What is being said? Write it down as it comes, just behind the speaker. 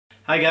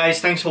Hi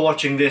guys, thanks for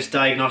watching this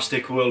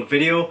Diagnostic World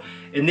video.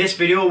 In this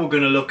video we're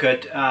going to look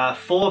at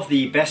 4 of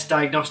the best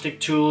diagnostic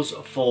tools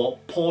for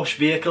Porsche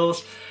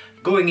vehicles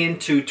going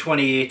into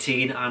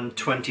 2018 and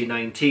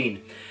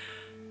 2019.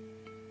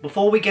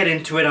 Before we get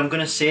into it, I'm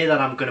going to say that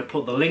I'm going to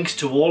put the links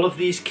to all of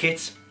these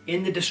kits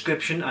in the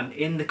description and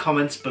in the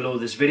comments below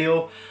this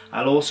video.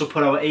 I'll also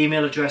put our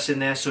email address in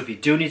there, so if you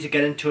do need to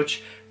get in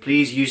touch,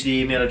 please use the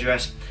email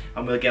address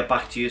and we'll get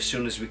back to you as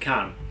soon as we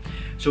can.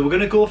 So we're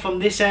going to go from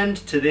this end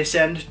to this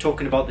end,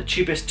 talking about the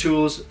cheapest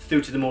tools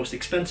through to the most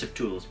expensive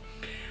tools.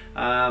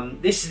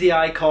 This is the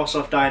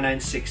iCarSoft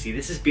i960.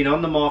 This has been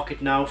on the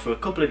market now for a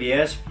couple of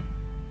years.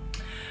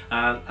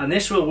 And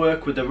this will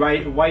work with a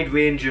wide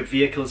range of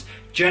vehicles,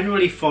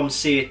 generally from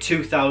say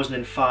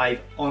 2005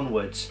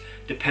 onwards,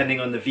 depending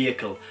on the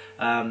vehicle.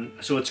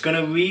 So it's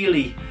going to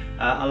really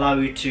allow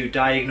you to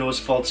diagnose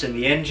faults in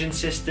the engine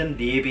system,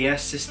 the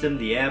ABS system,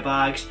 the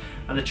airbags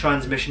and the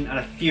transmission, and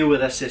a few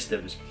other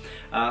systems.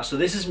 So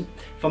this is,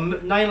 for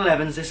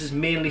 911s, this is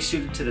mainly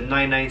suited to the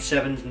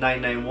 997s,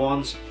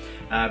 991s.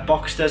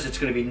 Boxsters, it's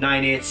going to be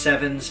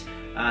 987s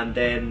and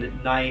then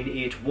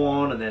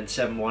 981 and then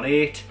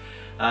 718.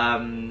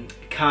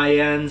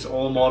 Cayennes,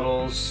 all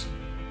models.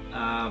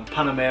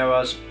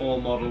 Panameras,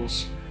 all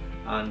models.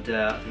 And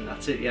I think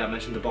that's it. Yeah, I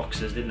mentioned the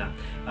Boxsters, didn't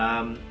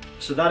I?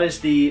 So that is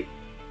the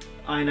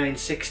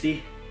i960,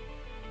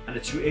 and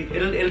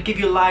it'll give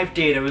you live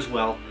data as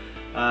well.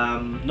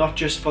 Not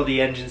just for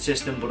the engine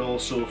system, but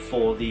also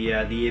for the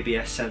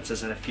ABS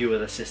sensors and a few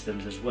other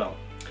systems as well.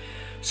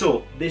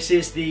 So this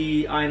is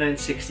the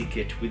i960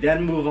 kit. We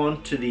then move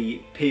on to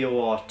the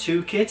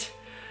POR2 kit,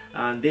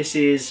 and this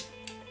is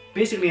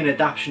basically an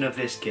adaptation of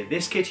this kit.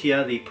 This kit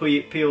here, the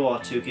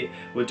POR2 kit,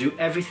 will do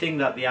everything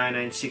that the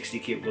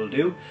i960 kit will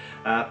do,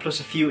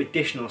 plus a few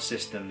additional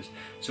systems.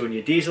 So in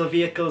your diesel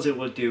vehicles, it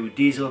will do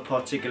diesel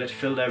particulate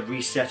filter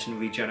reset and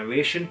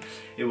regeneration.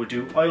 It will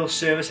do oil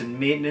service and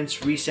maintenance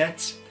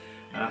resets.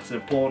 That's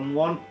an important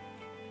one.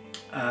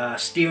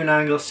 Steering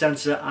angle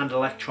sensor and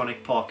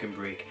electronic parking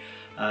brake,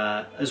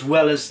 as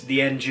well as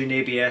the engine,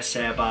 ABS,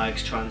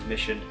 airbags,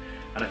 transmission,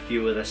 and a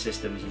few other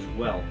systems as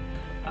well.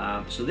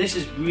 So this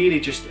is really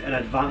just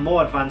an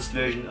more advanced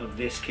version of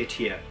this kit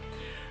here.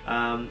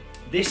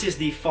 This is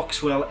the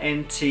Foxwell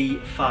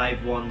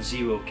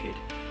NT510 kit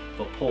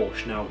for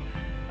Porsche. Now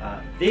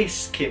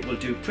this kit will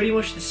do pretty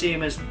much the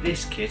same as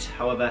this kit,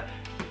 however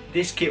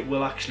this kit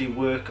will actually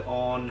work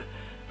on,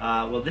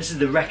 well, this is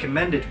the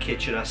recommended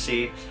kit, should I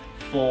say,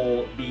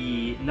 for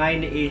the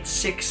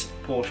 986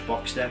 Porsche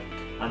Boxster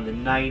and the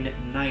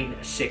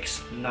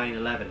 996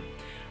 911.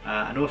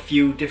 I know a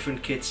few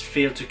different kits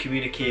fail to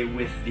communicate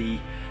with the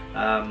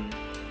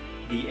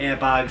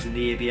airbags and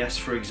the ABS,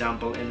 for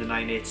example, in the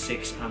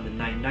 986 and the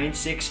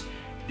 996.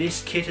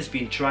 This kit has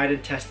been tried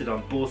and tested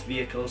on both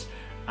vehicles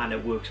and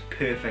it works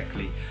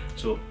perfectly.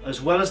 So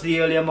as well as the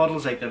earlier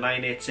models like the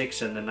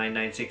 986 and the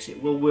 996,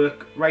 it will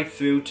work right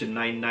through to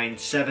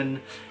 997,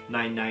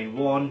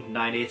 991,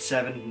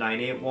 987,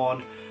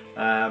 981,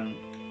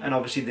 and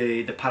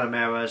obviously the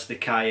Panameras, the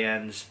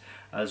Cayennes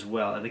as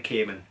well, and the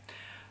Cayman.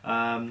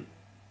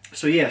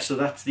 So yeah, so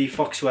that's the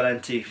Foxwell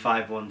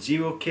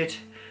NT510 kit.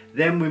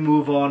 Then we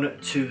move on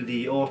to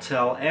the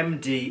Autel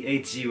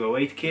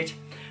MD808 kit,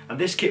 and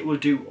this kit will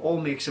do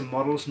all makes and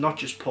models, not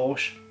just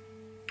Porsche.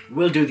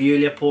 We'll do the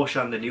earlier Porsche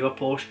and the newer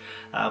Porsche,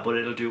 but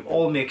it'll do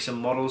all makes and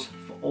models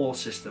for all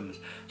systems.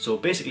 So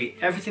basically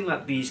everything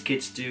that these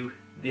kits do,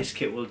 this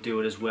kit will do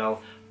it as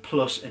well,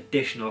 plus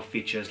additional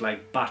features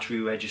like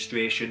battery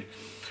registration,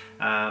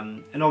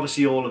 and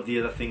obviously all of the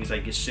other things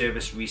like your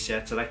service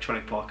resets,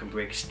 electronic parking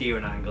brake,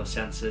 steering angle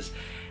sensors,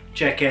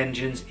 check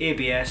engines,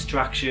 ABS,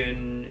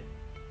 traction,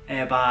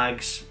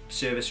 airbags,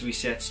 service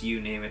resets, you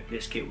name it,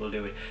 this kit will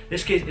do it.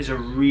 This kit is a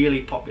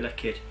really popular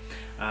kit.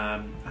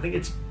 I think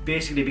it's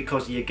basically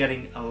because you're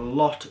getting a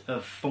lot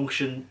of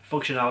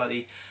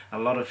functionality, a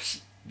lot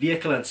of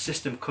vehicle and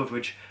system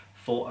coverage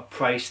for a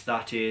price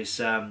that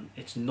is,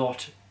 it's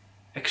not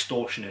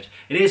extortionate.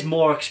 It is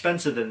more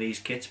expensive than these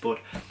kits, but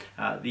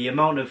the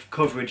amount of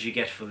coverage you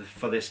get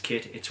for this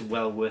kit, it's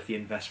well worth the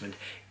investment.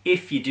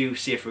 If you do,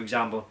 say for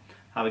example,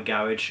 have a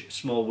garage,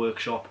 small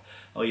workshop,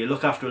 or you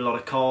look after a lot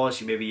of cars,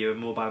 maybe you're a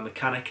mobile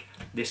mechanic,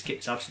 this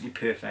kit's absolutely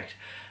perfect.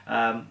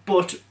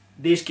 But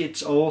these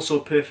kits are also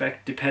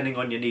perfect depending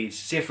on your needs.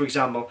 Say for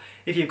example,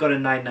 if you've got a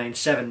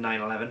 997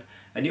 911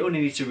 and you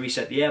only need to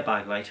reset the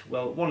airbag light,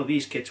 well, one of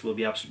these kits will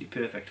be absolutely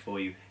perfect for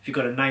you. If you've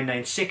got a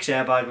 996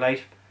 airbag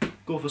light,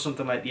 go for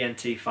something like the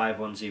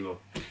NT510.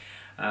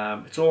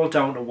 It's all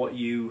down to what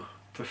you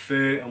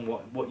prefer and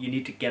what you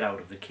need to get out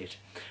of the kit.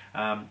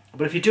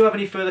 But if you do have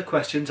any further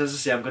questions, as I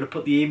say, I'm going to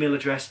put the email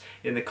address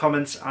in the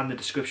comments and the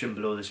description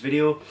below this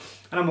video,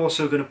 and I'm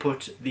also going to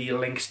put the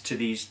links to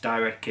these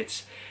direct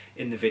kits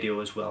in the video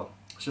as well.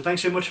 So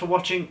thanks so much for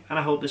watching, and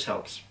I hope this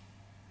helps.